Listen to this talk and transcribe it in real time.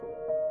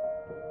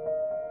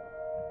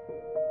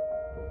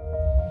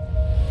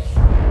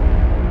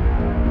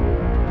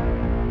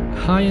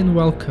Hi and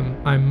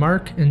welcome, I'm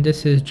Mark and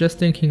this is Just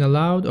Thinking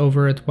Aloud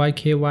over at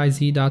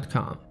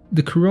ykyz.com.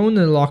 The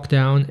corona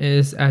lockdown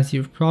is, as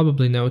you've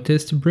probably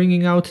noticed,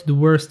 bringing out the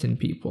worst in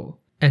people.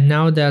 And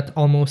now that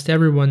almost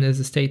everyone is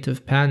in a state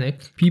of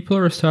panic, people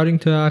are starting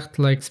to act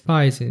like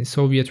spies in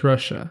Soviet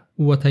Russia.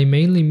 What I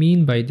mainly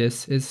mean by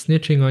this is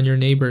snitching on your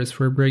neighbors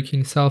for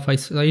breaking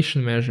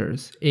self-isolation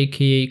measures,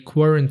 aka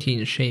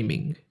quarantine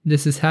shaming.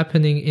 This is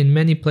happening in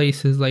many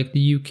places like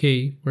the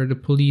UK, where the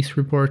police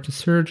report a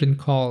surge in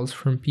calls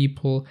from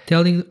people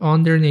telling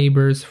on their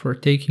neighbors for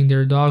taking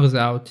their dogs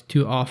out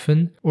too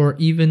often, or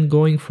even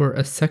going for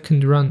a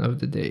second run of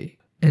the day.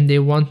 And they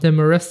want them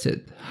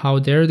arrested. How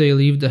dare they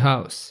leave the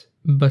house?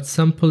 But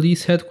some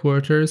police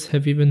headquarters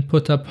have even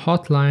put up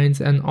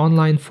hotlines and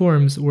online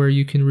forums where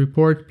you can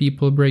report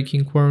people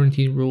breaking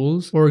quarantine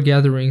rules or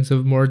gatherings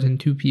of more than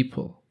 2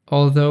 people.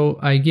 Although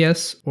I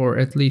guess, or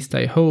at least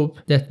I hope,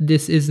 that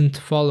this isn't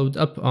followed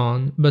up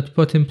on, but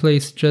put in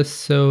place just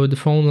so the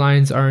phone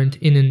lines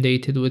aren't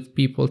inundated with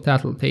people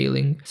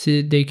tattletaling,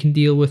 so they can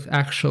deal with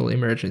actual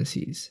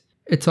emergencies.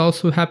 It's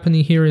also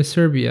happening here in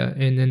Serbia,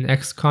 in an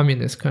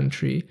ex-communist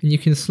country, and you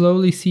can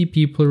slowly see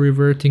people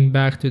reverting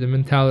back to the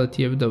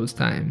mentality of those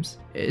times.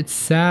 It's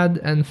sad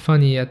and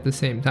funny at the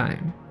same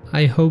time.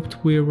 I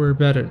hoped we were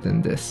better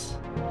than this.